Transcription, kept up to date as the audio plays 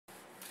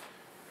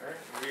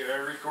We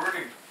are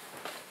recording.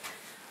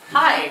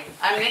 Hi,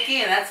 I'm Nikki,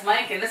 and that's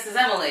Mike, and this is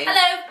Emily.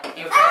 Hello.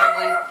 You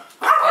probably...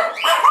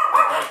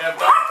 I have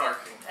dog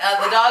barking.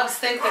 The dogs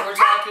think that we're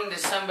talking to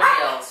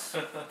somebody else,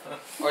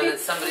 or that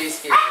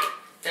somebody's here.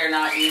 They're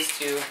not used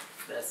to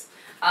this.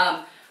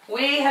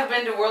 We have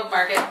been to World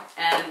Market,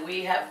 and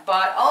we have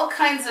bought all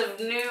kinds of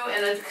new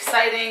and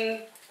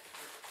exciting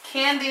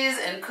candies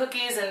and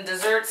cookies and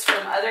desserts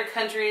from other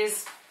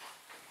countries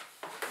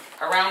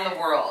around the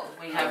world.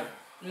 We have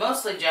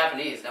mostly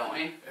Japanese, don't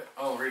we?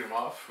 I'll read them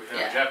off. We have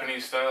Yeah.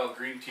 Japanese style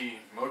green tea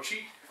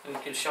mochi. We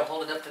can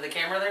hold it up to the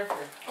camera there.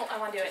 Oh, I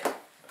want to do it.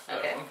 That's that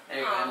Okay, one. there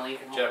you go, Emily. You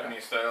can hold it up.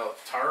 Japanese style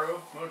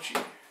taro mochi.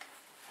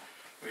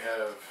 We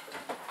have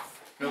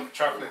milk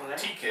chocolate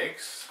tea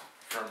cakes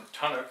from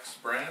Tunnock's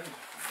brand.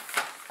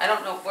 I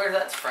don't know where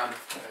that's from.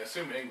 I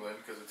assume England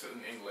because it's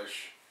in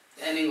English.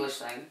 An English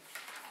thing.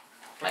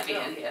 Might be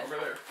India. Over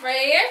there. Right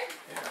here?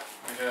 Yeah.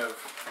 We have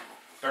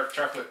dark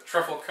chocolate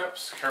truffle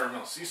cups,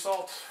 caramel sea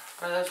salt.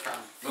 Where are those from?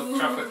 Milk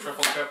chocolate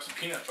truffle cups,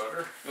 peanut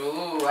butter.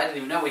 Ooh, I didn't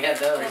even know we had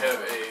those. We have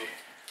a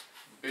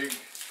big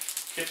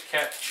Kit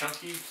Kat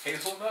chunky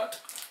hazelnut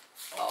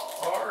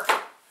bar.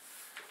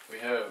 We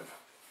have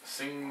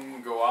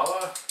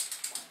Singoala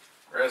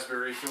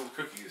raspberry filled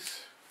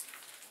cookies.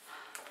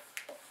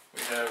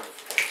 We have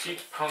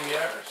petite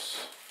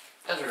pommiers.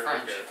 Those are They're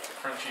French. like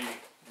a crunchy,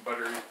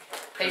 buttery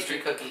Pastry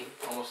cookie.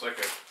 almost like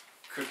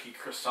a cookie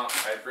croissant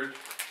hybrid.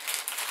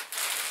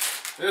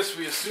 This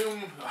we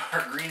assume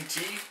are green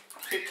tea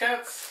Kit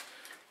Kats,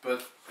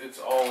 but it's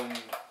all in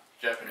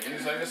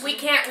Japanese, I guess. We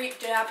can't read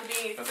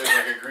Japanese. But there's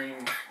like a green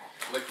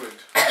liquid.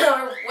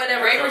 Or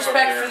whatever. Great Come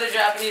respect up for here. the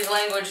Japanese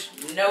language.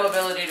 No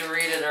ability to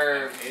read it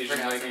or Asian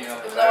pronounce lady it. on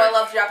the Even though I back.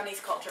 love Japanese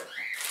culture.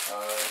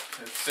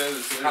 It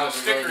says there's a Probably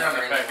sticker really on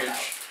the never really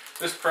package.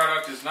 This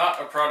product is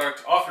not a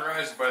product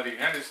authorized by the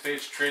United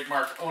States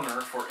trademark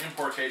owner for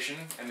importation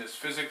and is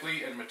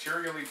physically and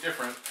materially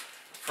different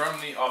from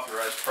the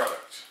authorized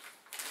product.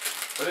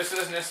 But it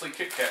says Nestle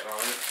Kit Kat on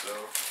it, so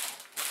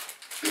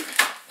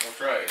we'll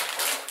try it.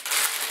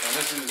 And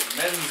this is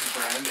men's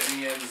brand,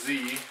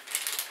 M-E-N-Z.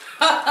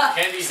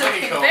 Candy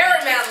honeycomb.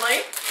 Very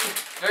manly.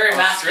 Very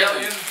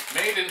masculine. Australian,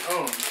 made and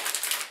owned.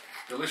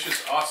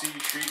 Delicious Aussie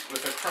treat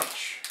with a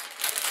crunch.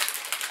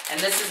 And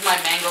this is my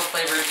mango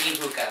flavored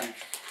e-hookah.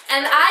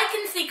 And I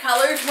can see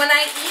colors when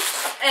I eat.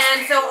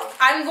 And so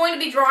I'm going to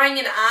be drawing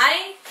an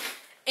eye.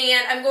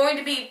 And I'm going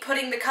to be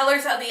putting the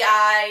colors of the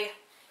eye,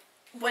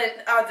 which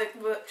are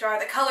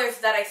the colors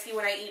that I see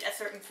when I eat a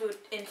certain food,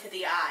 into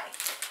the eye.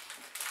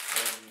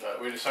 And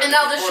we decided And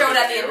I'll just before show it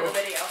at the end of the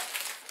video.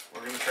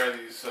 We're going to try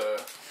these,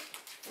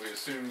 we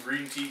assume,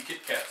 green tea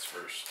Kit Kats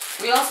first.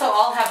 We also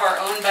all have our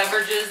own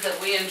beverages that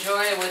we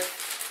enjoy with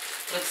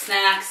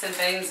snacks and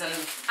things. And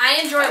I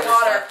enjoy Other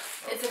water. stuff.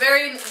 It's a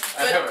very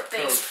I have a good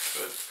thing. Coke,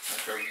 but I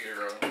Coke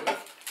Zero.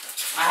 But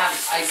I have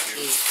iced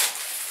tea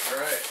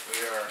alright, we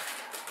are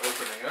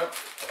opening up.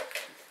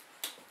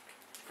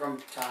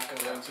 from Taco.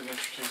 That's an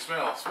interesting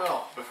smell.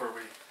 Smell before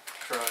we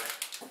try.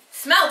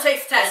 Smell,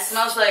 taste It test.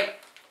 smells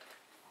like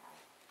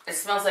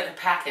a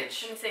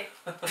package. Let me see.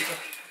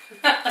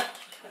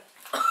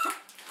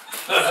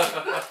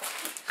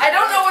 I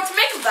don't know what to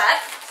make of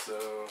that.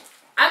 So,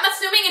 I'm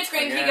assuming it's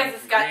green tea again,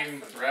 because it's got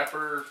green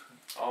wrapper,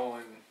 all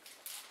in.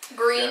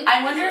 green.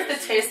 I wonder if the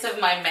taste of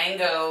my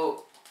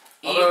mango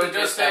Although it e-hookah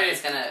does stuff say,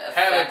 is going to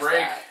affect have a break,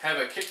 that. have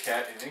a Kit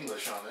Kat in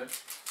English on it.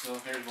 So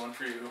here's one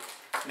for you.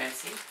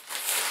 Merci.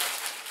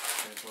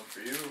 Here's one for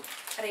you.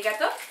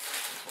 Arigato.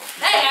 Here's one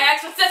for Hey, you. I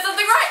actually said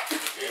something right.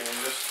 And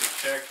just to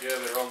check, yeah,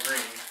 they're all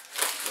green.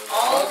 So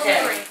All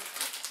Okay. green.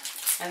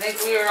 I think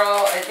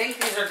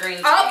these are green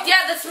tea. Oh,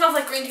 yeah, this smells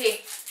like green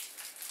tea.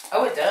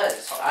 Oh, it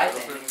does. pop I it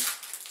think. open.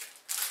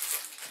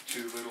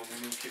 Two little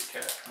mini Kit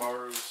Kat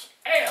bars.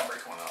 And I'll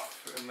break one off.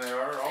 And they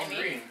are all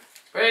Maybe. green.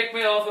 Break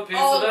me off a piece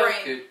All of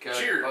that green. Kit Kat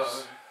Cheers. bar.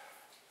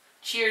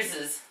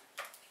 Cheerses.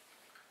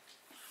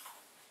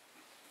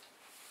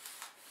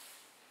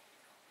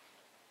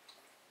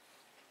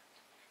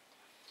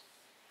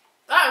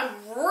 That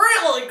is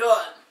really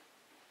good.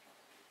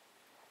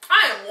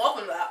 I am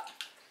loving that.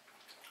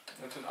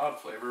 It's an odd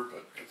flavor,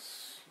 but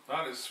it's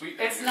not as sweet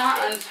as It's you not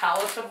expect.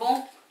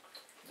 unpalatable.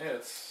 Yeah,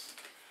 it's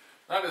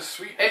not as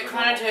sweet It as a kind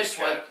normal of tastes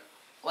Kit Kat.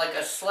 like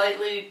a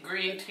slightly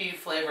green tea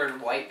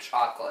flavored white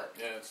chocolate.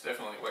 Yeah, it's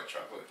definitely white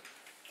chocolate.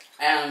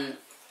 And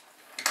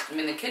I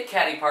mean the Kit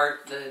Katty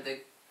part, the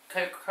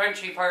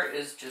crunchy part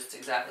is just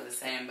exactly the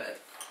same. But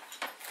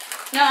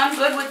no, I'm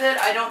good with it.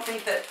 I don't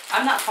think that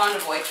I'm not fond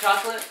of white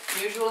chocolate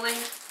usually,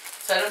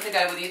 so I don't think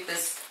I would eat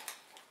this.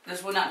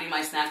 This would not be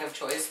my snack of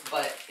choice,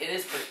 but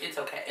it's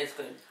okay. It's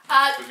good.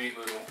 It's a neat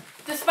little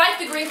Despite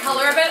the green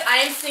color of it, I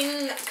am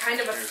seeing kind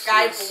of a Here's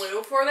sky this.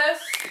 blue for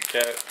this. Kit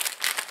Kat.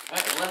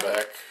 Let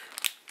Back.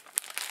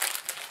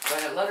 Go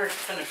ahead, let her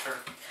finish her.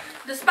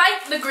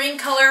 Despite the green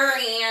color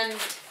and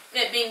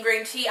it being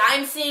green tea,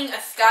 I'm seeing a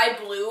sky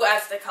blue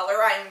as the color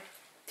I'm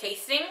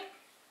tasting.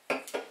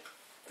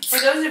 For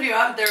those of you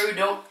out there who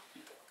don't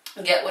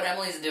get what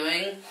Emily's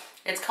doing,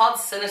 it's called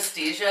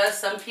synesthesia.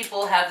 Some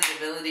people have the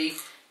ability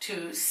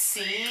to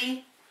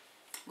see,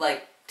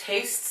 like,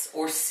 tastes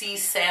or see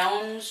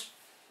sounds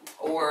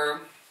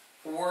or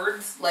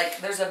words. Like,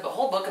 there's a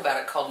whole book about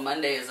it called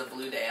Monday is a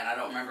Blue Day, and I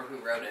don't remember who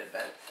wrote it,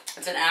 but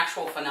it's an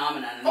actual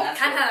phenomenon. And that's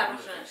kind of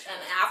what has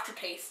an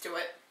aftertaste to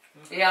it.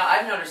 Yeah,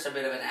 I've noticed a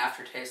bit of an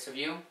aftertaste. Have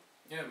you?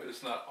 Yeah, but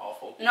it's not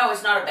awful. No,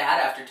 it's not a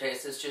bad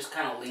aftertaste. It's just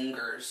kind of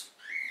lingers.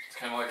 It's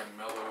kind of like a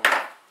mellow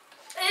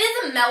It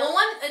is a mellow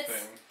one. thing.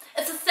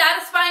 It's a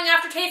satisfying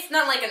aftertaste,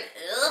 not like an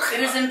ugh. It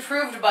is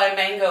improved by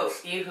mango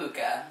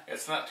ihuka.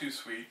 It's not too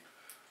sweet.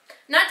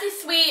 Not too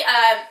sweet,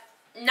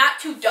 not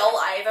too dull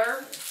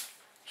either.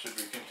 Should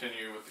we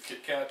continue with the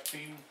Kit Kat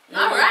theme?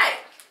 All right.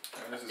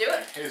 This is Do the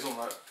it.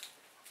 hazelnut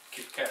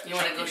Kit Kat. You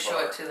want to go Chunky show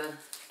bar. it to the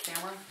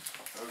camera?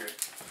 Okay.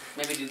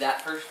 Maybe do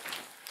that first.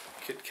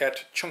 Kit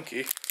Kat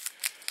Chunky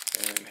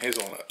and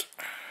hazelnut.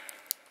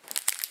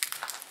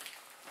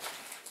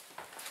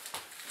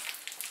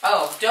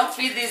 Oh, don't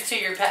feed these to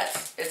your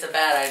pets. It's a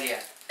bad idea.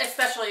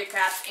 Especially your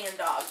cats and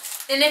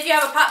dogs. And if you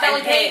have a potbelly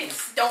And pig,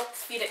 pigs. don't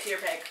feed it to your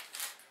pig.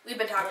 We've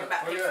been talking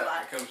about Look pigs at a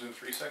lot. that. It comes in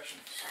 3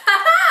 sections.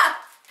 Ha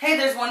Hey,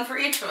 there's one for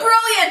each of us.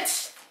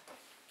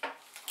 Brilliant!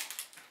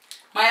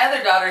 My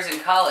other daughter's in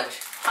college.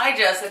 Hi,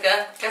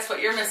 Jessica. Guess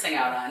what you're missing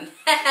out on?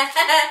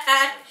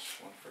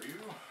 There's one for you.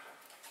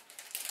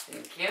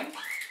 Thank you.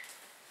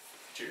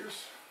 Cheers.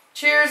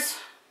 Cheers.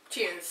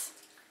 Cheers.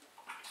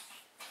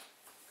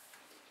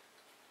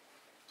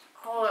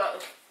 Oh, that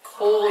was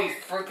Holy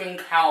freaking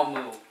cow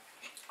moo.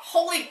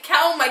 holy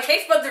cow, my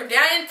taste buds are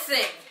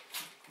dancing.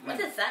 What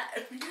is that?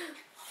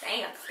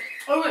 Dance.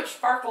 Oh, it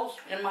sparkles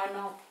in my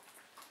mouth.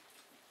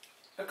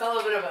 Look, a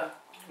little bit of a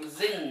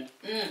zing.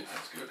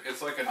 That's good.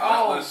 It's like a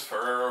Oh. nutless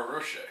Ferrero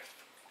Rocher.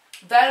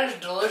 That is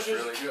It's delicious.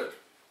 really good.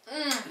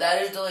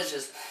 That is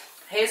delicious.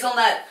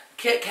 Hazelnut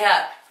Kit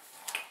Kat.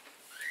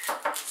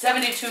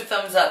 72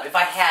 thumbs up. If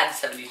I had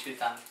 72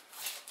 thumbs.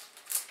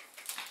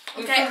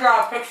 You Okay. should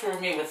draw a picture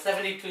of me with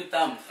 72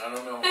 thumbs. I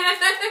don't know.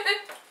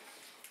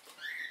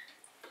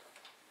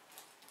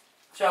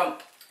 So,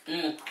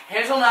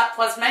 hazelnut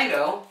plus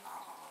mango.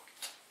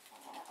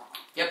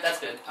 Yep, that's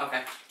good.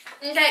 Okay.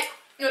 Okay,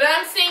 what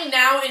I'm seeing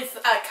now is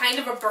kind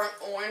of a burnt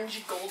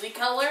orange goldy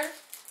color.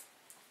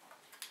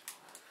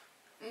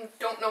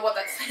 Don't know what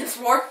that stands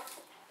for.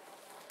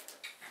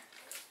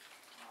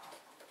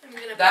 I'm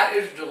gonna That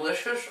is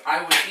delicious.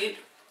 I would eat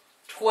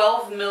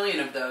 12 million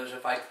of those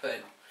if I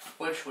could,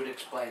 which would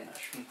explain this.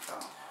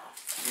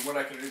 From what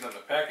I can read on the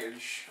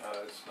package,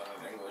 it's not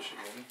in English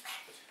again.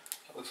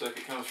 It looks like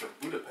it comes from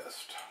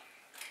Budapest.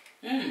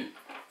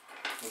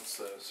 It's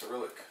the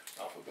Cyrillic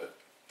alphabet.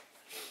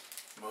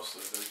 Most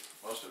of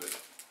it.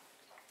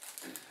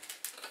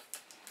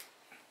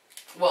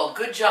 Well,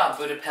 good job,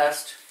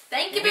 Budapest.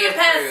 Thank you, We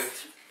Budapest.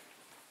 approved.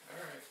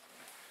 Alright.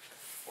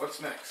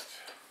 What's next?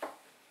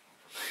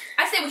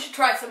 I say we should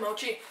try some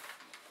mochi.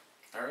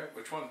 Alright,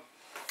 which one?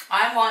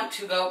 I want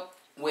to go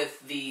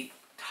with the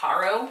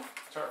taro.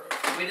 Taro.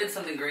 We did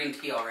something green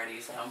tea already,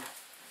 so.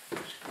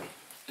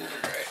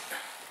 Alright.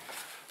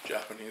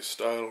 Japanese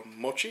style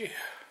mochi.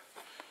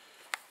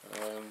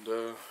 And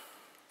there's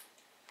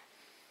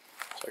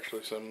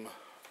actually some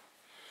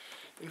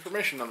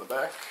information on the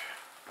back.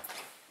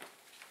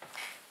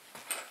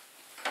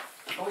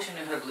 I wish I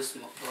knew how to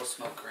blow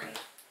smoke green.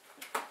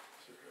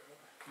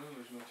 No,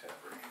 there's no tab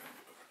or anything.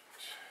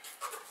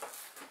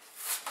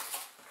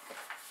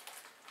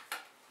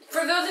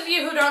 For those of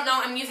you who don't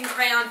know, I'm using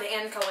crayons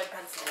and colored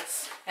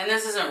pencils. And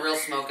this isn't real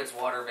smoke, it's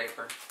water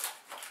vapor.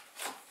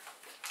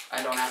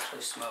 I don't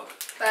actually smoke.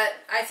 But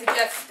I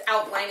suggest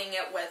outlining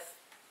it with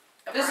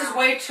a This is brown.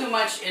 way too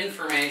much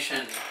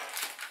information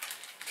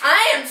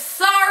I am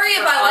sorry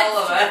for if I all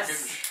like of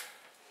us.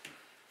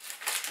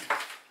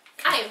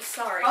 I am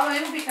sorry. Oh,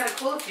 it would be kind of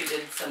cool if you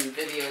did some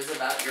videos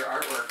about your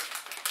artwork.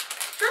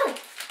 True.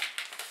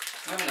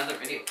 I have another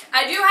video camera.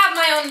 I do have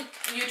my own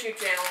YouTube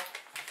channel.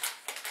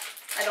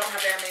 I don't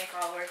have very many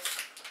followers.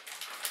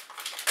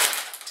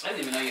 I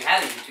didn't even know you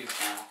had a YouTube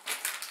channel.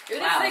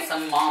 Dude, Wow, it's like-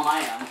 some mom I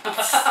am.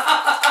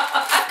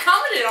 I've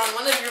commented on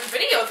one of your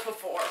videos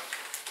before.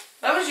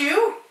 That was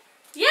you?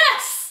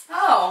 Yes.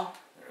 Oh.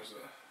 There's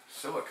a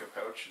silica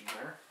pouch in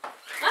there.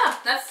 Ah,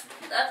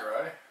 Keep it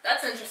dry.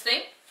 that's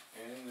interesting.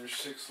 And there's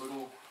 6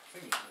 little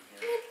thingies in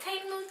here.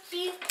 Tiny little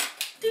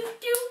teeth. Doo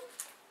doo.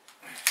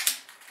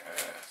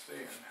 Stay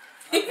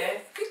in.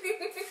 Okay.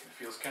 It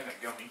feels kind of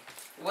gummy.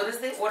 What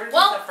is it? What are these?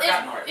 Well, I've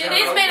forgotten what it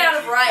is made out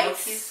of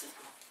rice.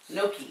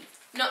 Gnocchi.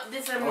 No,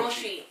 this is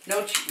mochi.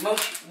 Mochi.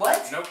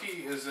 What?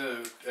 Gnocchi is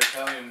a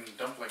Italian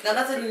dumpling. No,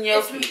 that's a outfit.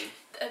 gnocchi.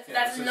 Yeah,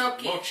 That's this is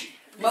gnocchi. Mochi.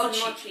 Mochi.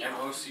 Mochi.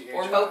 M-O-C-H.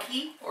 Or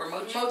mochi. Or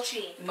mochi.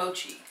 Mochi.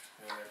 Mochi.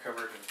 And they're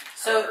covered in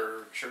So-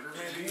 powdered sugar,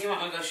 maybe? You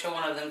want me to go show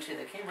one of them to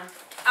the camera?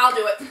 I'll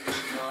do it.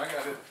 No, I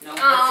got it. No.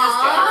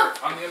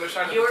 Aww. On the other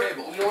side of You're the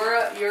table.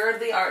 you're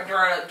the art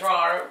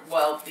drawer.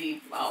 Well, the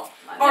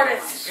never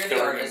Artist. mind. You're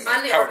the artist.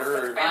 I'm the powder,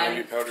 artist. maybe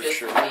I'm powdered just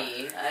sugar.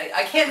 me.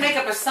 I can't make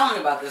up a song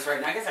about this right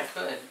now. I guess I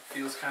could.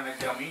 Feels kind of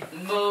gummy.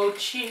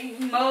 Mochi,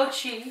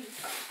 mochi.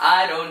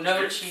 I don't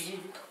know Cheers. chi.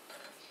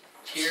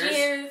 Cheers.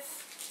 Cheers.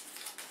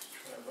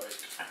 Try a bite.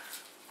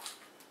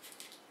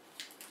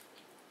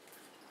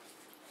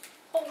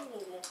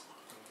 Oh.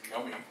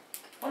 Yummy.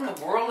 What in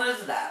the world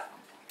is that?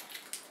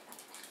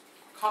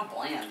 Kind of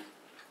bland.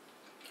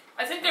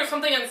 I think there's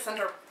something in the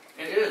center.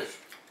 It is.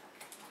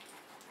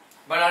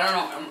 But I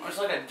don't know. It's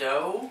like a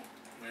dough.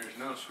 There's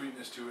no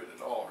sweetness to it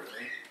at all,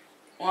 really.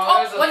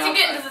 Well, Oh, once you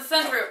get into the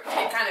center, it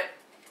kind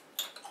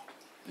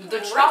of... the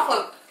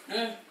chocolate.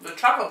 The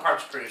chocolate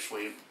part's pretty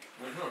sweet.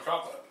 There's no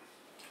chocolate.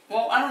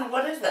 Well, I don't know.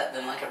 What is that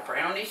then? Like a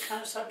brownie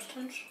kind of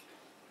substance?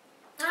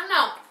 I don't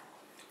know.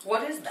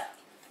 What is that?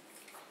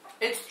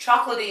 It's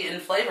chocolatey in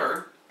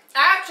flavor. It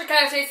actually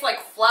kind of tastes like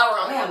flour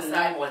on the I don't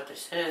outside. know what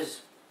this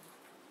is.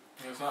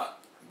 It's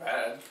not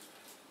bad.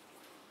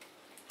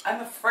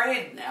 I'm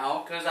afraid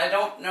now because I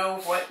don't know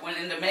what went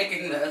into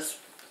making this.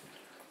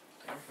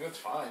 That's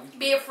fine.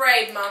 Be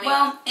afraid, Mommy.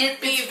 Well, Be it's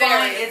very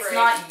fine. afraid. It's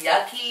not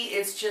yucky.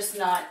 It's just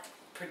not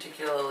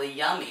particularly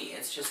yummy.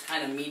 It's just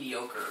kind of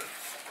mediocre.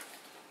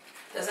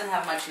 Doesn't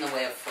have much in the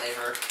way of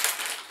flavor.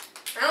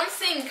 I'm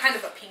seeing kind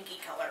of a pinky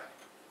color.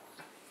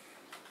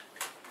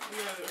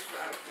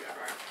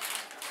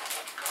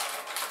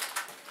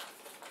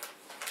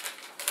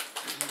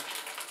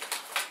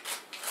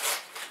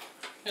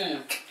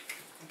 It's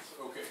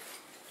okay.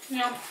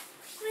 No. Eh,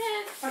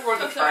 That's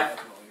worth a okay. try.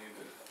 Definitely need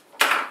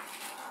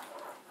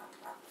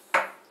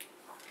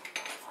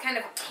Kind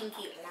of a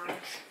pinky orange.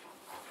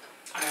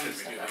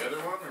 Should we do the other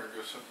one or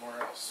go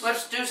somewhere else?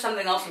 Let's do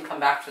something else and come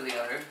back to the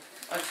other.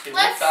 Let's see.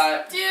 Let's We've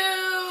got.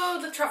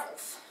 do the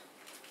truffles.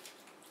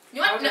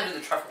 You I want would no, do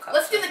the truffle cups.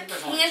 let's do I the think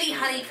there's only candy two in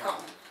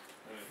honeycomb.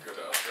 We need to go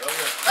to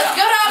Australia. Let's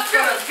go to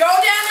Australia. Go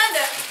down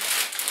under.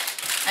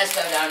 Let's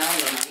go down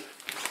under, mate.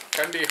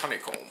 Candy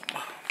honeycomb.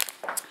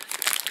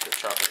 Good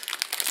chocolate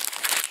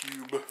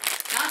cube.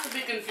 Not to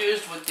be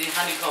confused with the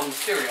honeycomb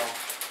cereal.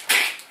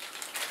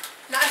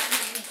 Not to be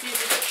confused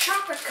with the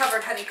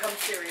chocolate-covered honeycomb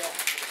cereal.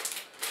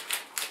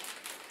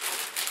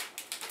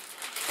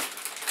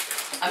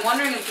 I'm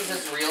wondering if this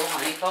is real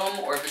honeycomb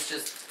or if it's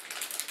just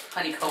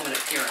honeycomb in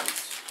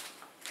appearance.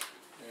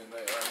 And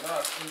they are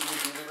not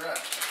individually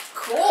wrapped.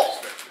 Cool.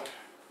 Expected.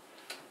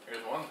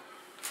 Here's one.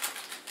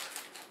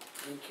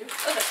 Thank you.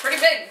 Those are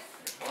pretty big.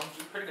 Here's one.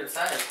 Pretty good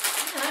size.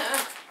 Yeah,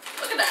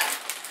 look at that.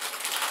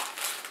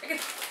 I can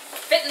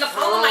fit in the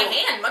palm of my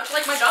hand, much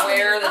like my dog.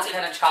 Square that's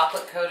kind of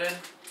chocolate coated.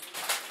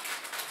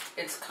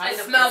 It's kind It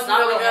of. smells It's not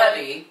really real good.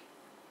 heavy.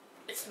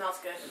 It smells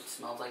good. It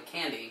smells like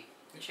candy.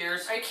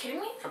 Cheers. Are you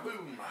kidding me?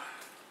 Kaboom.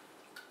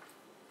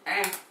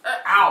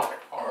 Ow.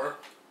 Or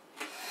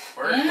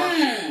very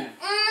crunchy.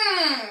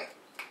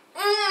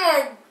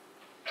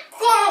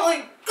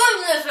 Holy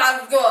goodness,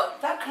 that's good.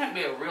 That can't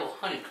be a real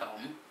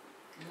honeycomb.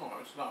 No,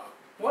 it's not.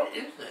 What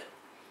is it?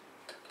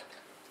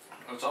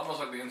 It's almost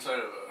like the inside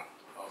of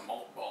a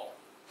malt ball.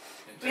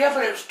 Yeah,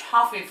 but it's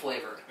toffee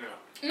flavored.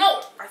 Yeah.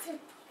 No, I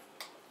think.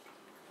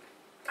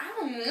 I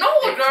don't know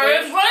what It that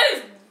tastes- is, but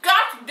it's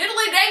got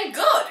diddly dang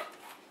good.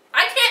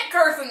 I can't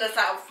curse in this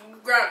house. You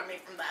grounded me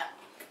from that.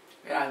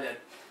 Yeah, I did.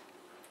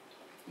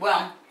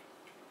 Well,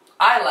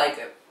 I like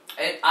it.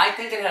 I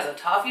think it has a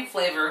toffee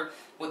flavor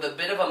with a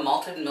bit of a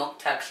malted milk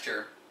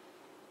texture.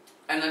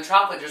 And the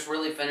chocolate just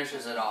really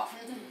finishes it off.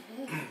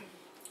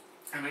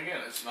 And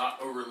again, it's not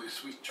overly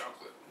sweet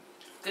chocolate.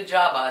 Good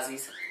job,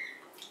 Aussies.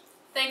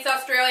 Thanks,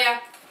 Australia.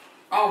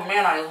 Oh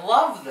man, I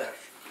love this.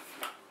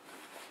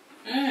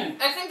 Mmm.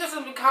 I think this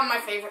has become my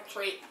favorite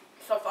treat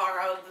so far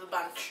out of the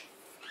bunch.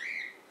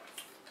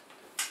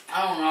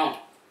 I don't know.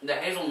 The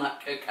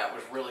hazelnut Kit Kat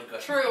was really good.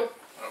 True.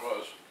 That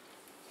was.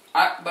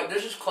 But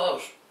this is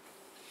close.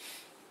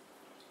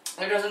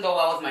 It doesn't go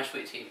well with my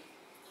sweet tea.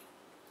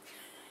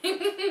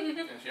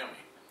 It's yummy.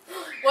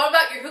 What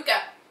about your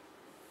hookah?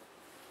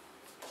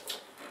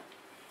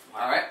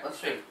 Alright, let's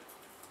see.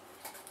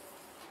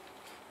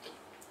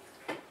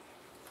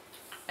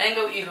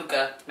 Mango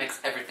e-hookah makes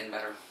everything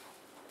better.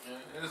 Yeah,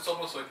 and it's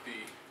almost like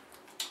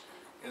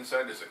the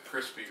inside is a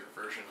crispier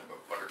version of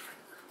a Butterfinger.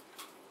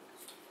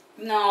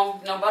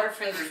 No,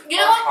 Butterfingers You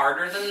know are what?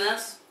 harder than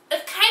this.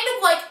 It's kind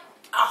of like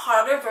a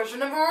harder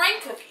version of a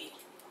meringue cookie.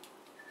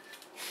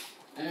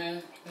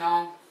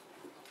 No.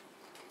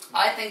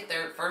 I think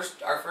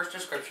our first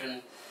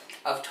description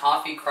of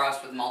toffee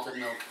crossed with malted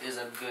milk is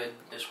a good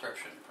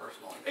description,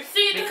 personally.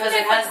 See, Because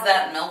it has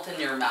that melt in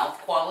your mouth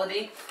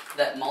quality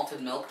that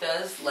malted milk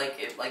does, like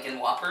in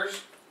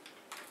Whoppers.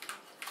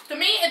 To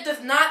me, it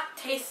does not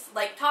taste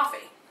like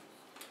toffee.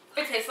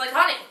 It tastes like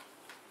honey.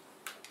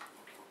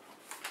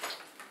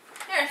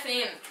 Here,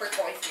 seeing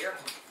turquoise here.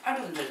 That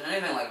doesn't taste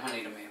anything like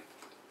honey to me.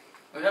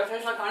 Does that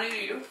taste like honey to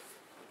you?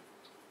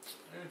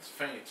 It's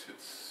faint.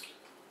 It's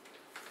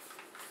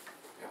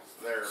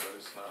there, but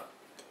it's not.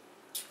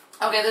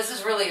 Okay, this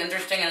is really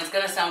interesting, and it's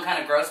going to sound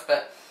kind of gross,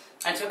 but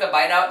I took a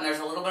bite out, and there's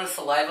a little bit of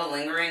saliva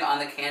lingering on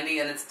the candy,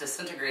 and it's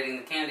disintegrating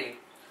the candy.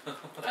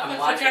 I'm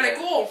watching kind of it.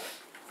 cool.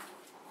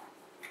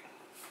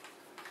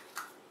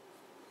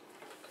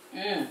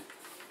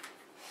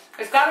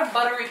 It's got a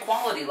buttery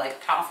quality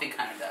like toffee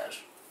kind of does.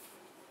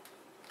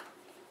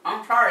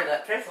 I'm sorry,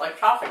 that tastes like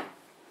toffee.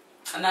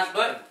 And that's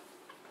good.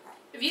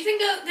 If you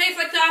think it tastes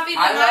like toffee,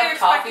 then I love respect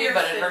toffee, your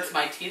but it shit. hurts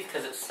my teeth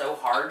because it's so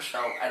hard, so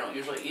I don't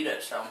usually eat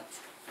it, so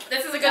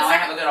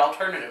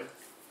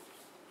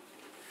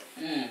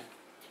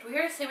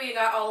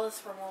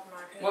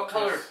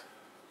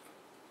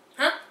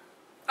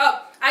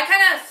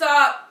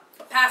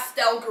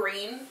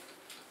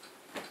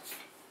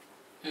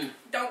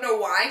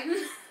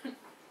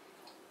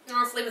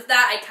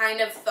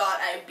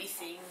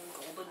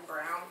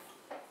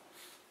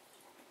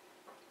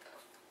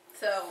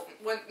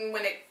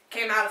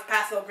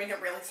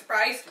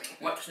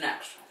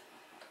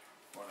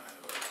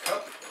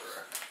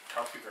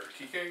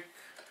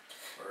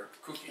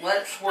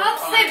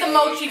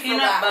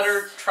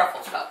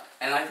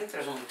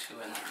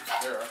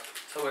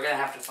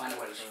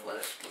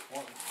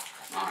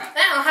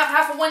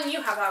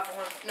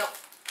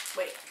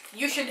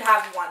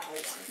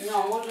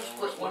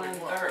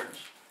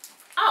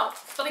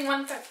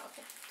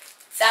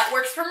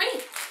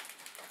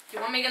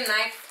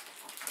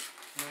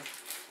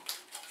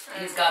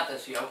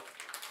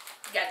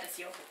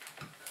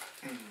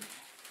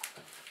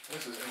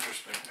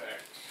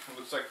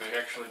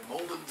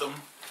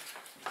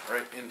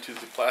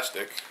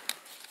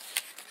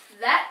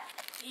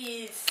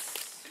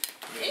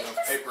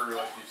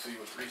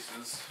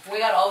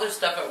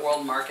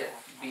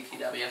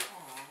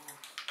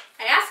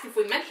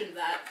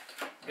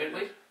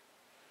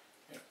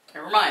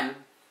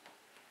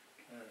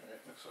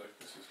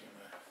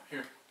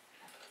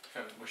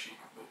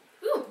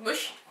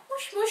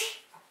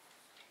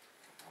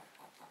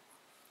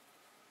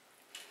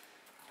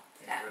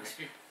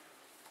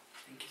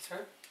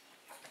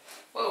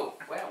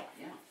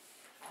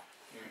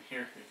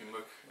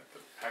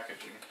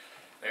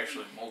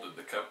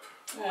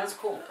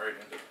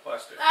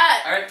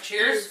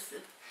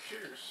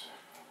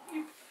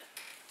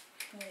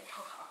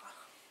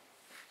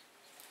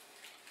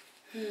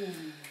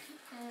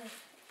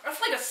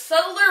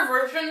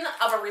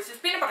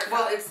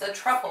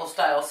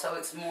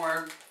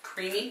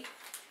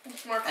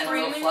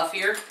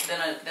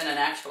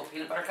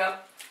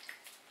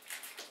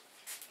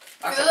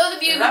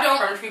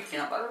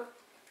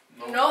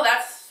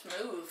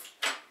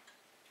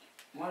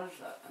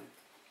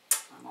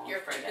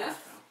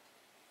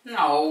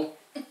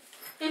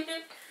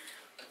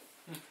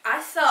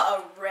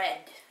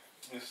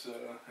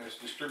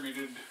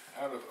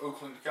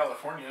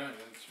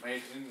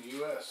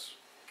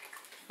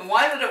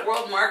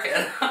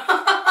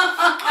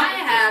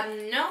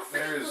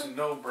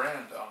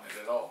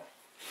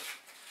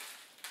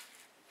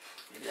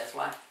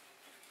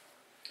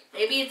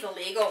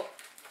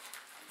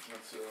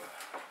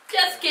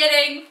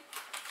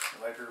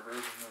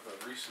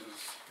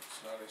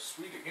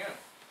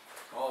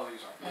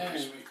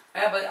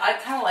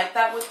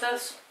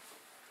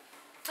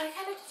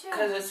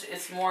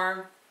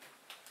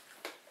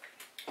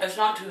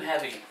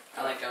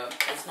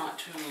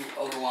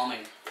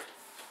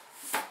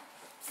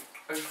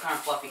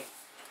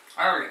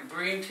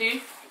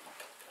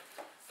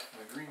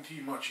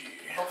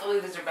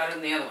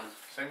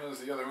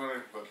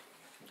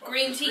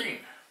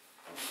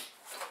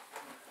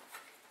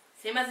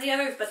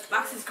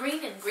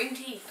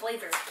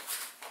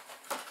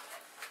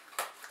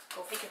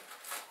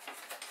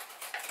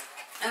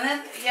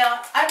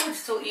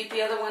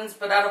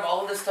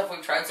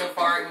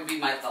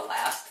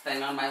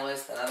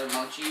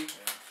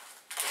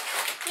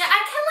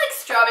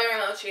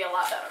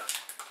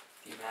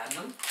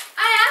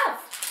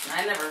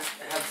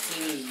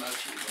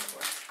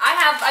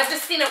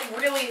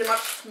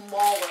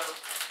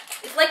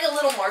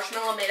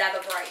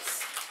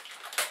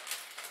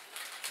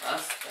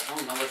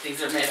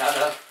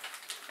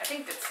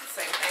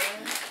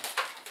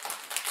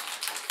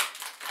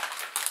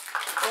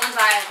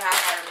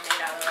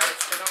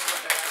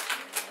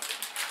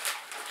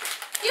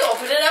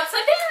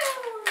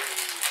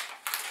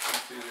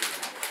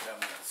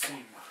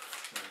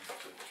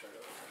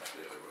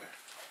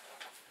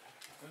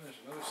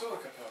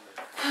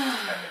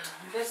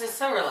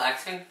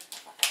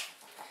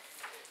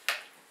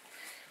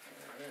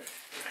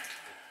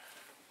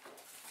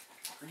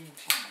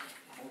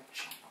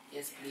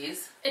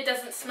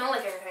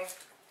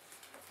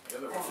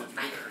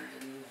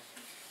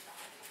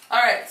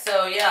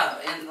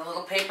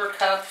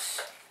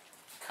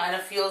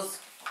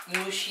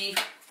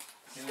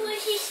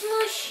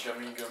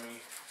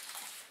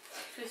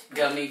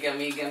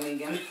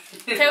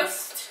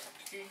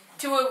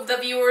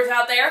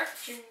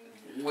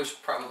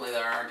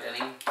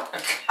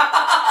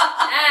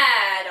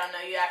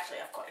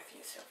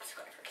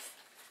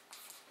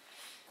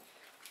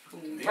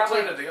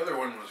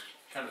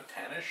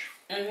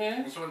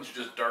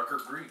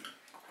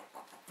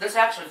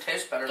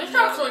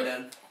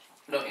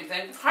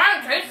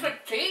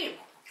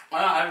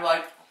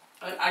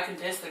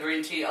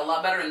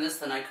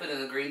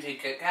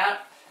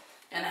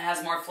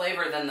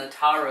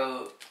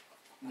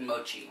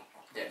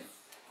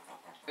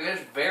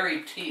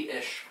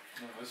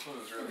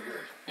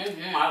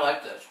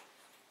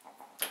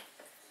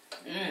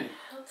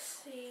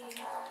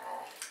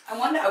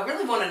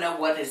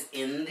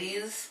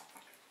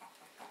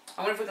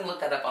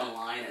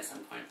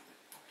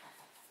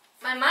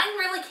My mind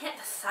really can't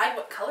decide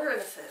what color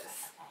this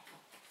is.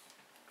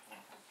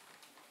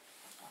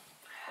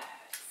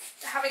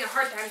 Having a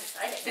hard time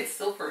deciding. It's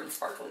silver and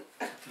sparkly.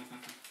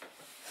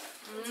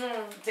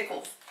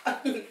 Tickles. I'm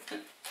kind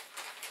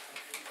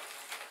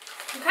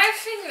of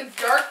seeing a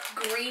dark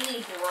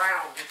greeny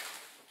brown.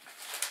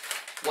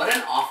 What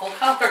an awful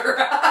color.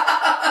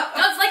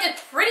 No, it's like a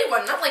pretty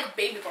one, not like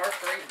baby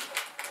barf green.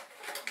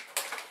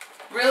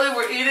 Really?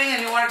 We're eating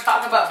and you want to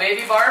talk about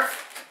baby barf?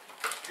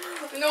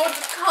 No, it's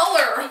a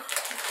color.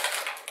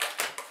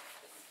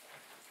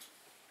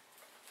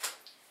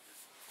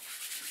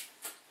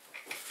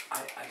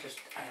 I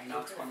have no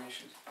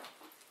explanations.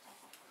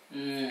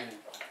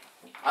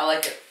 I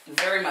like it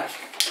very much.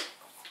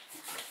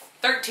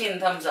 13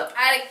 thumbs up.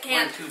 I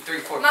can't. 1, 2, 3,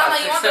 4, Mama, 5,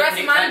 you 6, want the 7, rest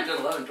 8, of mine? 9, 10,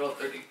 11, 12,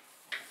 13.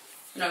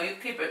 No, you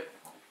keep it.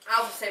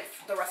 I'll just save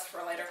the rest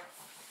for later.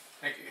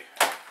 Nikki,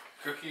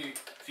 cookie,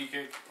 tea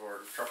cake,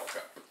 or truffle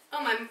cup?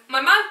 Oh,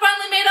 my mom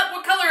finally made up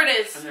what color it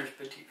is. And there's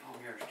petite. Oh,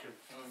 here's two.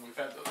 We've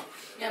had those.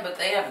 Yeah, but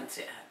they haven't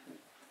seen it.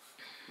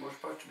 We're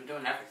supposed to be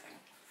doing everything.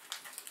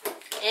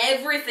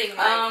 Everything,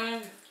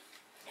 Mike.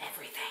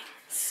 Everything.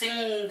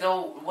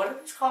 Single. What are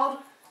these called?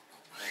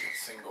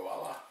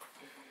 Singoala.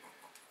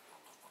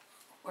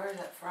 Where is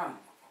that from?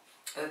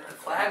 The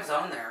flag's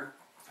on there.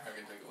 I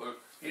can take a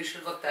look. You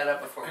should look that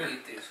up before we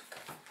eat these.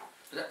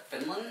 Is that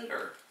Finland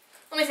or?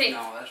 Let me see.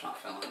 No, that's not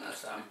Finland.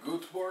 That's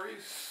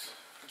Göteborgs.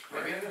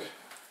 Maybe it is.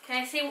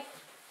 Can I see?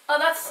 Oh,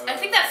 that's. I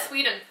think that's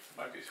Sweden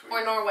Might be Sweden.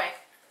 or Norway.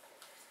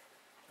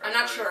 I'm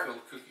not sure.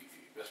 Filled cookie,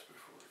 best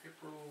before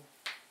April.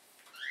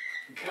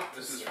 Yep,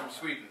 this is from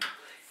Sweden.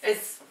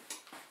 It's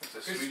It's a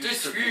the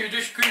Swedish cookie.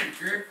 Swedish cookie.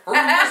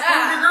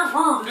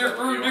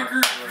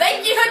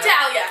 Thank you,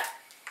 Natalia.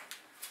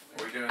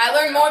 Are we doing I this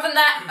learned now? more than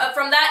that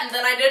from that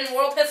than I did in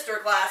world history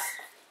class.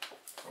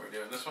 Are we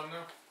doing this one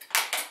now?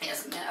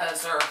 Yes,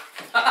 sir.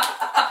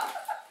 I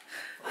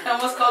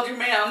almost called you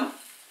ma'am.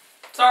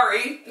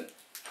 Sorry.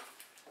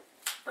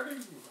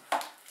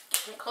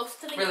 I'm close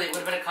to the Really, it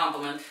would have been a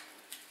compliment.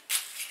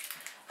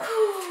 There's a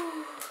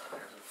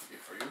cookie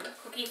for you.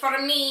 cookie for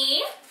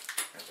me.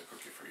 There's a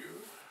cookie for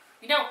you.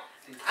 You know,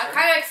 I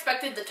kind of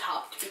expected the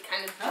top to be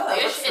kind of Oh, that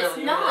bluish. looks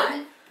really It's not.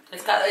 good.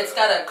 It's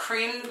got a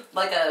cream,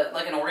 like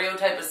an Oreo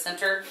type of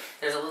center.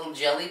 There's a little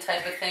jelly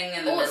type of thing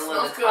in the Oh, it middle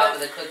of the smells top good.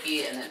 of the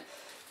cookie, and it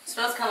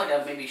smells kind of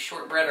like a maybe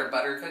shortbread or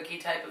butter cookie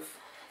type of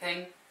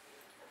thing.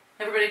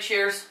 Everybody,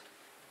 cheers!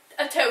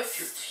 A toast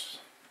Cheers.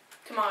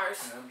 to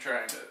Mars. And I'm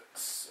trying to.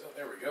 Oh,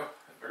 there we go.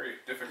 Very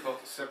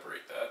difficult to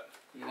separate that.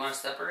 You want to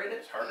separate it?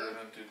 It's harder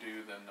than to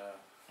do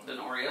than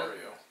Oreo?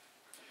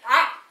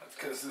 Ah! That's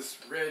because this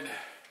red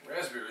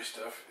raspberry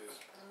stuff is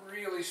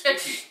really It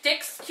sticky.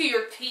 sticks to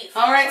your teeth.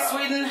 All right, Wow.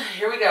 Sweden,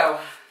 here we go.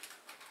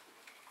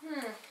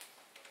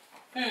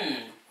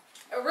 It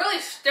really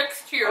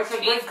sticks to your That's a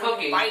teeth good when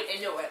cookie. you bite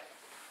into it.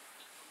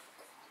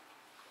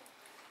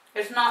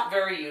 It's not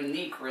very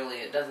unique, really.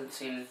 It doesn't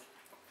seem...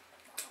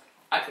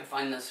 I could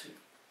find this.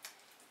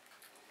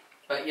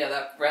 But yeah,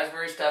 that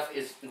raspberry stuff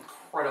is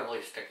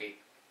incredibly sticky.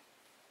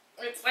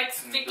 It's like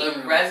sticky.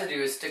 The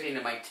residue is sticking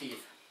to my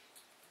teeth.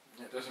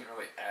 It doesn't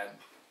really add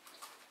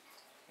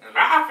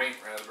Ah! faint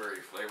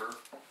raspberry flavor.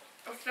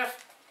 It's just.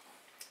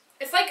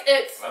 It's like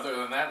it's. Other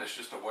than that, it's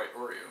just a white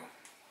Oreo.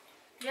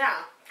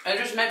 Yeah. It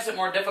just makes it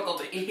more difficult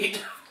to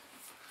eat.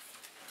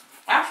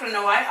 Actually,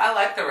 no, I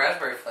like the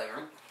raspberry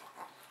flavor.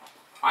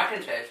 I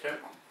can taste it.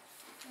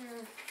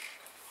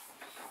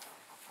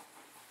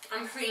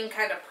 I'm seeing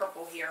kind of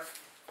purple here.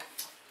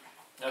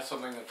 That's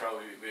something that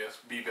probably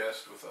be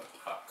best with a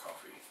hot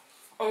coffee.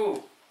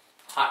 Oh,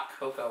 hot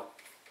cocoa.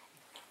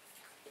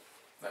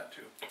 That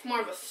too. It's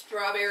more of a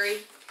strawberry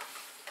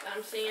that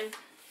I'm seeing.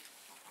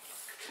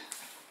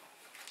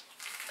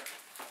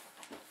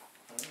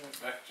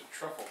 Alright, back to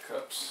truffle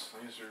cups.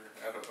 These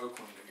are out of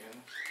Oakland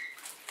again.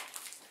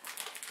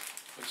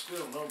 But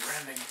still, no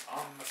branding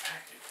on the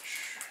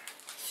package.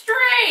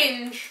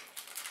 Strange!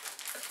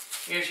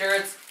 You sure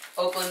it's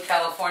Oakland,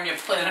 California,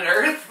 planet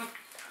Earth?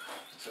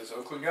 It says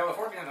Oakland,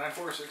 California,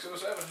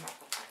 94607.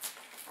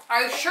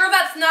 Are you sure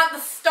that's not the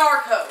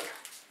star code?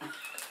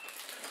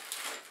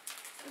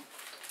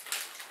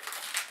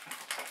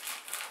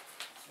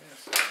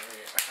 Yes, and we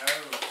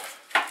have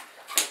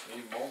a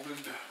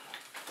molded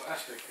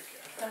plastic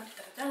again. Dun,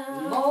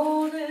 dun, dun.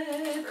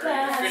 Molded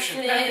Very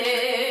efficient packaging.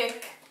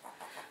 Plastic.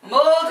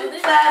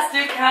 Molded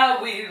plastic,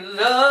 how we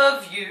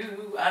love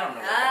you. I don't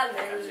know. What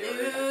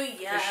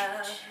Hallelujah.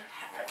 Efficient.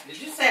 Did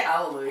you say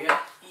hallelujah?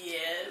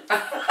 Yes.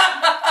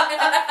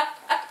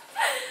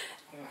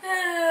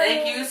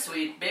 Thank you,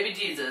 sweet baby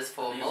Jesus,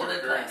 for These are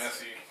molded very plastic.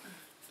 messy.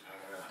 I'm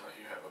going to let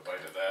you have a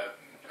bite of that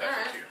and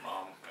pass it to your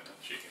mom, and then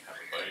she can have a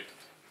bite.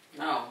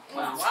 No,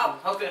 wow. Wow.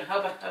 Hope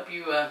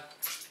you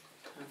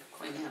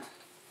clean hands.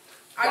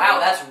 I Wow, know.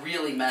 that's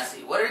really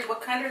messy.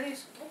 What kind are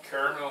these?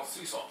 Caramel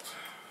sea salt.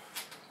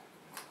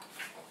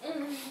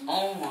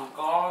 Oh my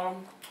god.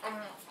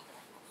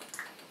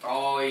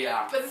 Oh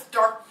yeah. This is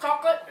dark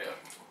chocolate?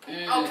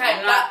 Yeah.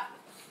 Okay,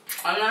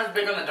 I'm not as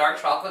big on the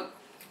dark chocolate,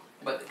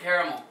 but the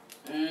caramel.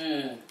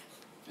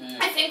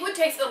 I think would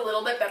taste a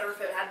little bit better if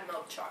it had milk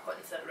chocolate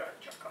instead of dark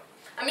chocolate.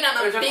 I mean, I'm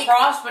There's a a big...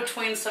 cross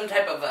between some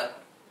type of a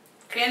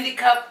candy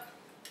cup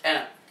and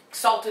a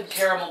salted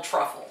caramel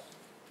truffle.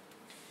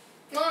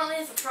 Well, it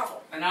is a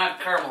truffle. And I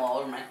have caramel all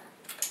over my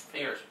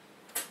fingers.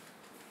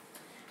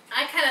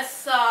 I kind of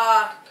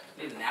saw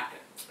Need a napkin.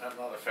 I'm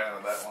not a fan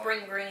of that one.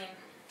 spring green.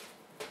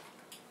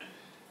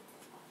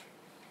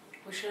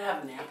 We should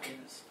have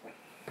napkins.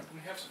 We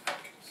have some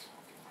napkins.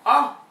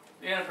 Oh,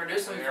 you're gonna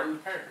produce them They are from...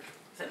 prepared.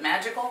 Is it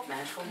magical?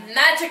 Magical napkins?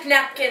 Magic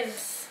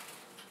napkins.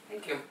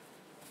 Thank you.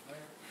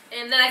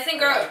 And then I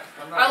think I'm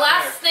our not a our fan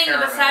last of thing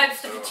caramel,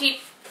 besides the so- petite...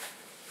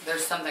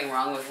 There's something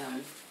wrong with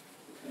him.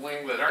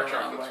 We The dark don't know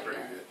chocolate's what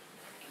pretty yet. good.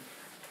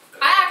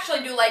 I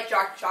actually do like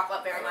dark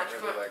chocolate very I much.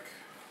 don't really like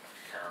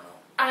caramel.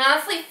 I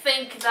honestly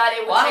think that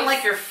it would Well, I don't taste-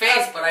 like your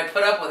face, but I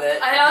put up with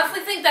it. I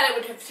honestly think that it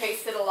would have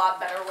tasted a lot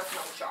better with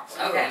milk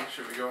chocolate. Okay.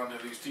 Should we go on to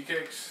these tea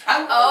cakes?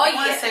 I Oh,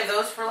 want to yeah. save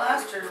those for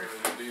last, We're or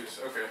gonna do these.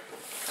 Okay.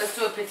 let's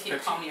do a petit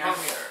Petit pomme.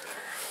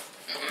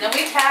 Pommier. Now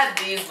we've had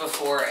these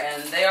before,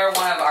 and they are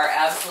one of our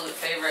absolute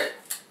favorite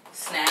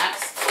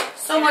snacks.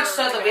 So much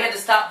so that we had to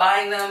stop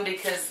buying them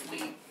because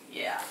they're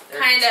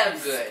Kind too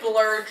of good.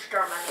 splurged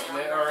our money on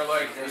They them. are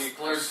like They're the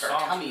splurged our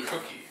croissant tummies.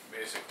 cookie,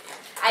 basically.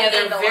 I Yeah,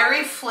 think they're a very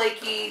lot.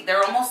 flaky.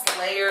 They're almost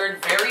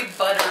layered, very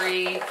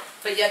buttery,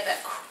 but yet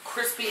that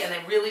crispy, and they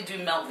really do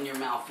melt in your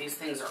mouth. These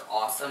things are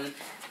awesome.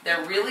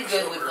 They're really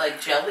good with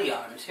like jelly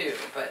on them too,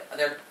 but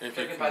they're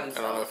good by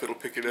themselves. if it'll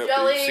pick it up.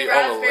 Jelly, but you see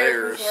all the raspberry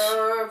layers.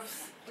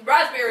 preserves.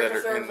 Raspberry that are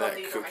in preserves that on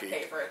these cookie. are my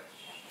favorite.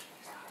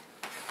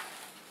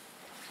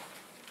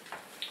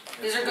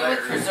 These are It's good with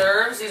layers.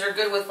 preserves. These are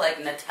good with like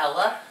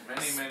Nutella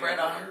Many spread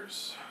on 'em.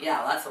 layers.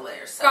 Yeah, lots of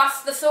layers. So,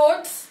 Cross the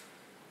swords.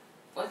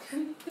 what?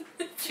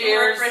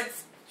 Cheers.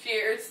 Reference.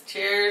 Cheers.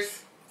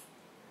 Cheers.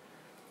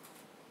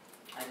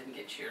 I didn't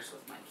get cheers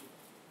with Mikey.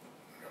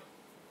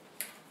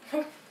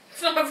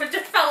 Some of it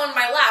just fell in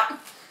my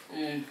lap.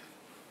 Mm.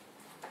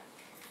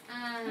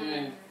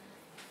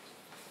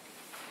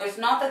 It's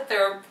not that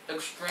they're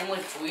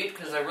extremely sweet,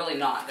 because they're really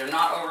not. They're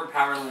not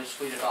overpoweringly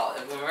sweet at all.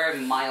 It's a very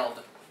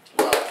mild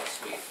level of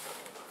sweet.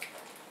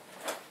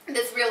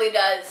 This really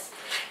does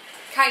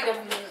kind of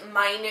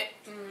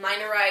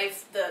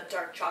minorize the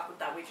dark chocolate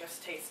that we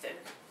just tasted.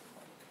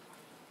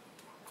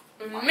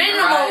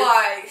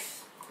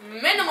 Minimalize.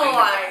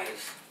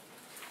 Minimalize.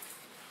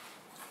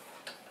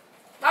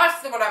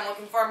 That's what I'm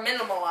looking for.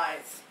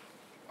 Minimalize.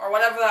 Or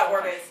whatever that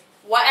word is.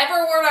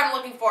 Whatever word I'm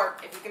looking for.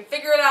 If you can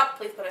figure it out,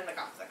 please put it in the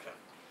comment section.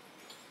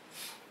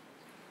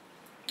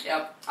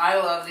 Yep, I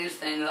love these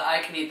things. I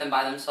can eat them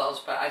by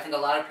themselves, but I think a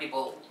lot of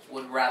people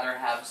would rather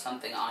have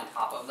something on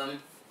top of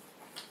them.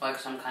 Like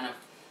some kind of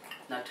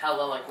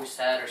Nutella, like we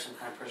said, or some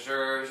kind of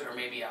preserves, or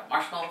maybe a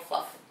marshmallow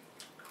fluff.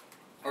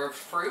 Or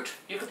fruit.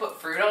 You could put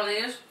fruit on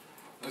these.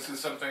 This is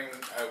something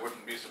I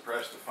wouldn't be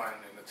surprised to find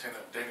in a tin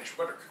of Danish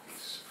butter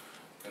cookies.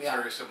 It's Yeah.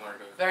 very similar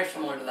to... Very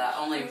similar to that,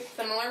 only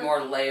Similar.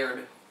 more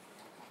layered.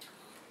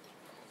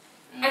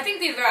 I think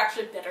these are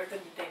actually better than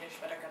the Danish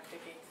butter cup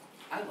cookies.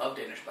 I love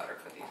Danish butter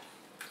cookies.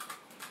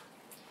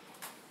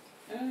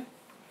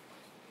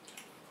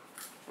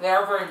 They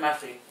are very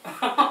messy.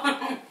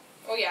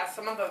 Oh yeah,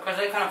 some of them. Because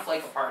they kind of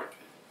flake apart.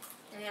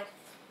 Yeah.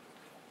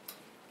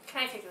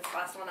 Can I take this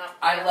last one up?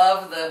 I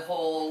love the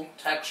whole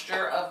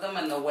texture of them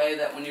and the way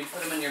that when you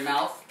put them in your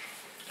mouth,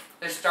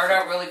 they start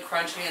out really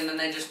crunchy and then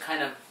they just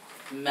kind of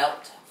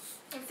melt.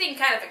 I'm seeing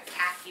kind of a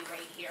khaki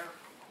right here.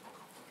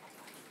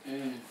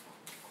 Mm.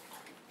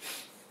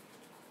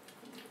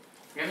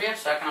 Give me a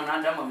second, I'm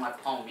not done with my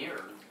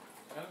palmier.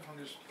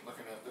 I'm just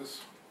looking at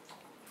this.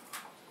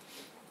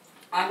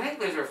 I think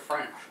these are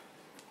French.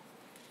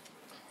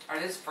 Are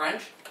these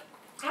French?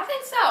 I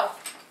think so.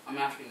 I'm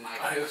asking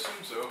Mike. I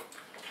assume so.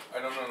 I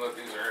don't know that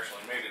these are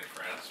actually made in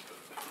France, but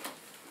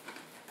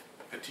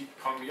Petit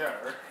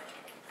Pommier,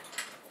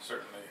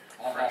 certainly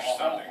French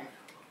sounding.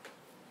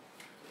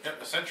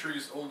 Yep, a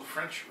centuries-old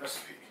French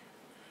recipe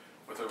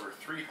with over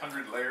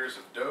 300 layers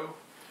of dough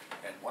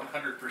and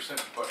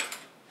 100% butter.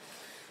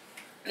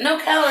 No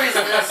calories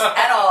in this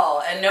at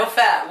all, and no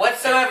fat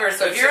whatsoever.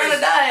 So if you're on a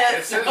diet,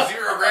 It says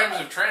 0 grams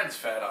of trans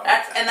fat on it.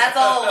 that's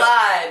all a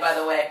lie, by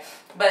the way.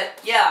 But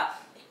yeah,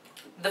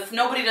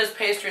 nobody does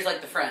pastries like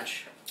the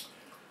French.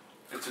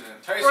 It's an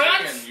enticing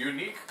French? and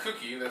unique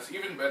cookie that's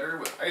even better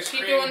with ice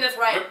Keep cream, doing this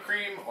right. whipped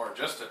cream, or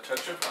just a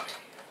touch of honey.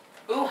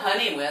 Ooh,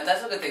 honey,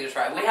 that's a good thing to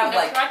try. We I've have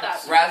never like tried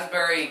that.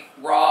 raspberry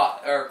raw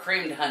or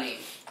creamed honey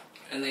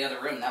in the other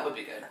room. That would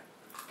be good.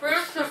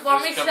 Bruce, just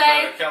let me This comes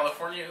say, out of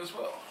California as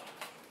well.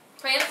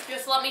 Prince,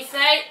 just let me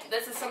say,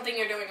 this is something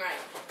you're doing right.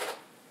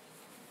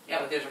 Yeah,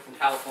 but these are from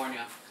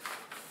California.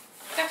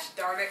 Gosh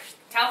darn it.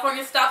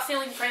 California, stop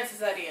stealing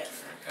Prince's ideas.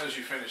 As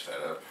you finish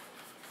that up,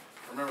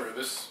 remember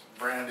this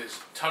brand is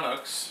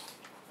Tunnocks,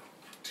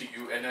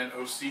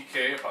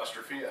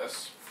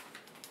 TUNNOCK''S.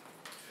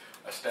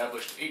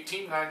 Established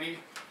 1890,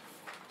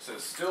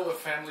 says still a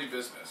family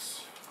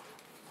business.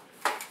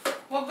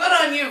 Well, good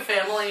on you,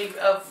 family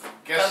of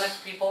Guess,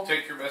 Dunnick people.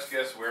 take your best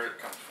guess where it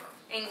comes from.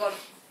 England.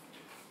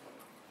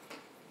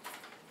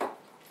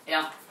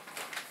 Yeah.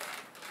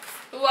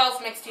 Who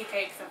else makes tea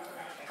cakes?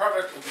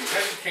 product of the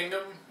United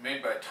Kingdom,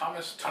 made by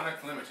Thomas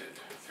Tonic Limited,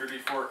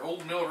 34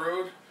 Old Mill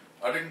Road,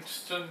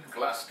 Uddingston,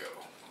 Glasgow.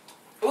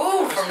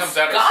 Ooh, This from comes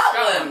out of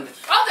Scotland.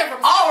 Oh, they're from.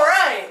 All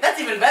right,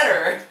 that's even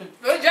better.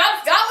 Good job,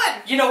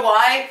 Scotland. You know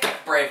why?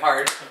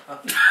 Braveheart.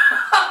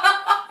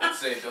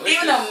 It's a delicious...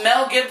 Even though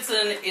Mel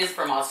Gibson is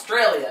from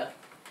Australia.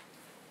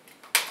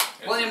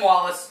 William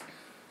Wallace.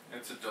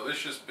 It's a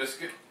delicious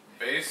biscuit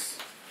base,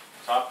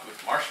 topped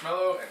with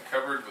marshmallow and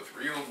covered with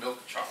real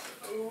milk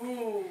chocolate.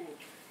 Ooh.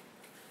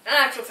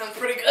 That actually sounds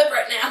pretty good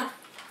right now.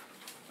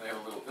 They have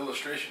a little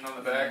illustration on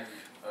the back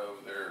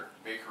of their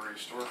bakery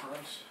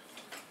storefront,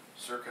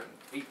 circa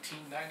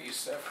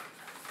 1897.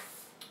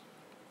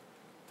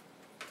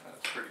 That's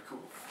pretty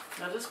cool.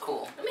 That is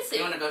cool. Let me see.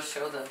 You want to go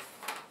show the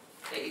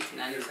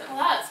 1897? Oh,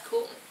 that's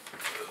cool.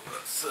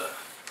 Let's,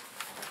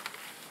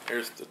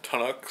 here's the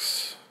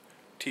Tunnocks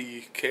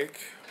tea cake.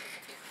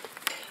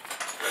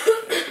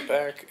 There's the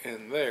back,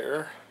 and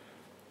there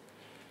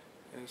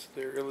is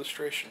their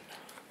illustration.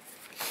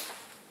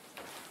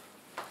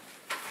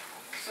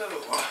 So,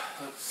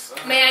 let's...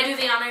 May I do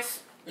the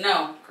honors?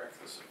 No, crack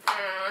this Uh,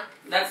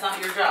 that's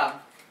not your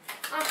job.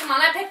 oh, come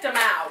on, I picked them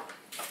out.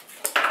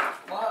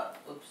 What?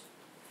 Oops.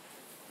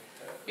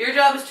 Your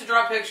job is to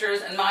draw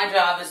pictures, and my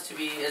job is to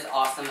be as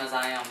awesome as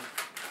I am.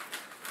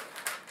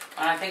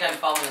 And I think I'm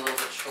falling a little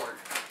bit short.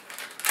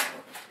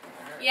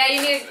 Yeah,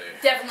 you need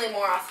definitely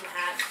more awesome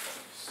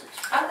hats.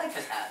 I like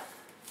this hat.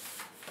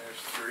 There's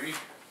 3.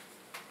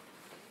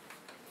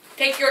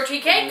 Take your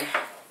tea cake.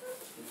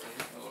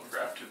 A little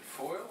grafted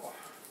foil.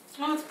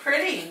 Oh, it's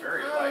pretty.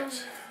 Very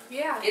light.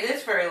 Yeah. It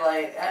is very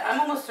light.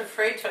 I'm almost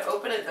afraid to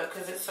open it though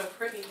because it's so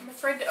pretty. I'm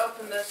afraid to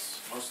open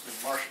this. Mostly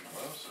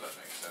marshmallow, so that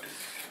makes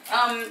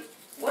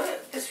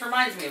sense. This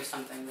reminds me of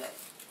something that.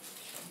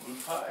 A moon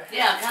pie.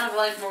 Yeah, kind of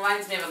like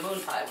reminds me of a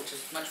moon pie, which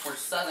is much more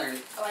southern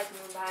I like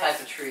moon pies.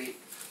 type of treat.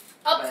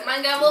 Oh, But-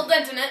 mine got a little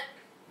dent in it.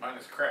 Mine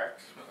is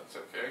cracked, but that's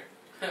okay.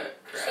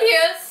 Crap.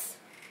 Cheers.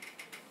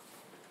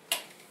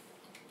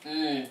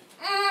 Mmm.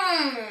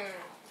 Mmm.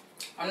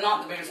 I'm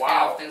not the biggest fan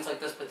Wow. of things like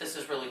this, but this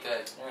is really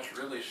good. That's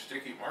really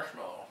sticky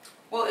marshmallow.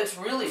 Well, it's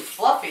really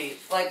fluffy.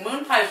 Like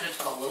moon pies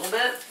just have a little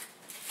bit.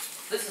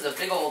 This is a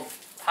big old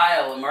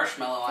pile of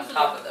marshmallow on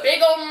top of it.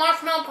 Big old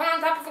marshmallow put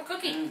on top of a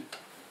cookie. Mmm.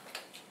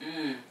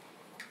 Mmm.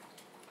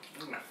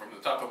 From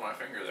the top of my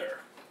finger there.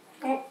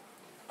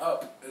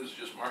 Up is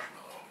just marshmallow.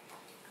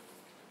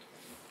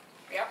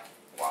 Yep.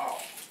 Wow.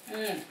 Mmm.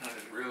 That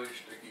is really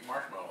sticky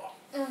marshmallow.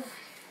 Mm.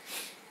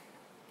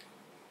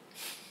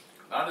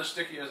 Not as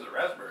sticky as the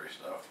raspberry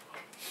stuff.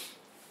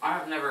 I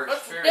have never But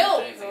experienced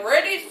still, anything.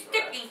 pretty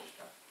sticky.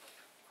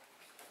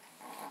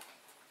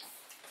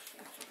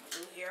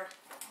 Here.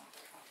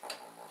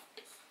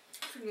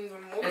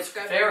 Even more It's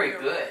stuff very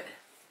here. good.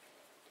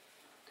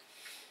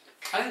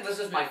 I think this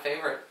is my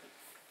favorite.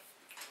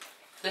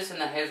 This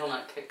and the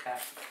hazelnut Kit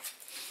Kat.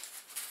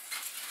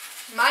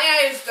 My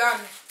eye is done.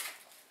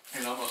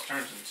 It almost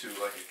turns into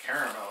like a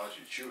caramel as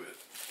you chew it.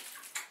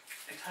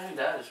 It kind of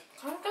does.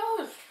 How it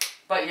goes?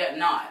 But yet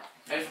not.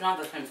 It's not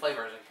the same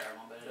flavor as a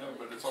caramel, but it Yeah, is.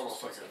 but it's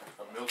almost like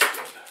a milk bread.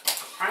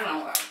 I don't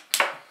know.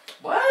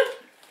 What?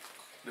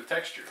 The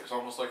texture is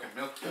almost like a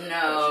milk bread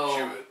No. as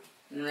you chew it.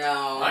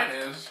 No. Mine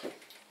is.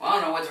 Well, I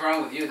don't know what's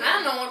wrong with you then.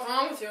 I don't know what's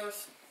wrong with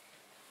yours.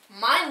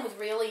 Mine would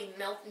really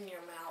melt in your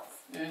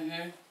mouth.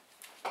 Mm-hmm.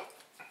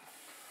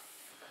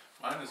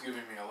 Mine is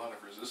giving me a lot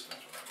of resistance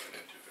when I bite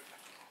into it.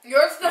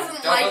 Yours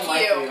doesn't like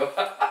you.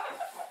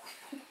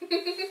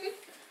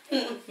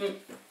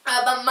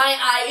 But my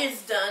eye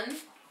is done.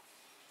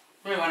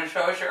 You want to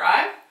show us your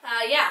eye?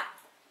 Yeah.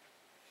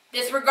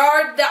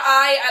 Disregard the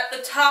eye at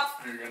the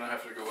top. You're gonna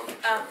have to go up and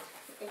Oh.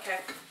 show Okay.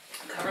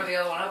 Cover the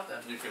other one up then.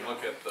 it. You can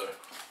look at the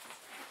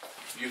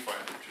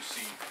viewfinder to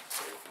see.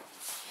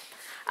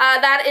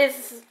 That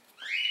is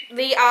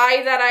the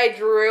eye that I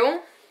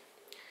drew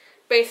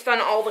based on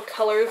all the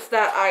colors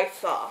that I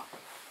saw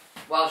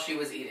While she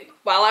was eating.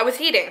 while I was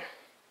eating.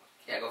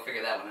 Yeah, go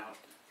figure that one out.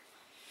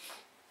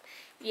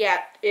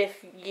 Yeah,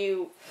 if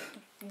you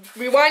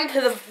rewind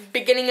to the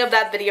beginning of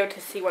that video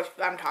to see what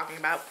I'm talking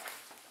about.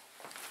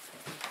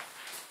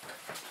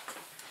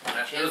 That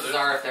does Chances it.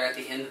 are, if they're at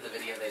the end of the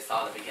video, they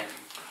saw the beginning.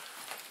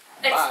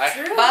 It's Bye.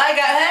 true. Bye,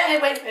 guys. Hey,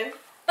 wait.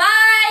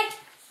 Bye.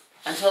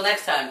 Until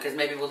next time, because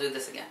maybe we'll do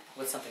this again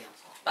with something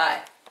else.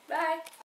 Bye. Bye.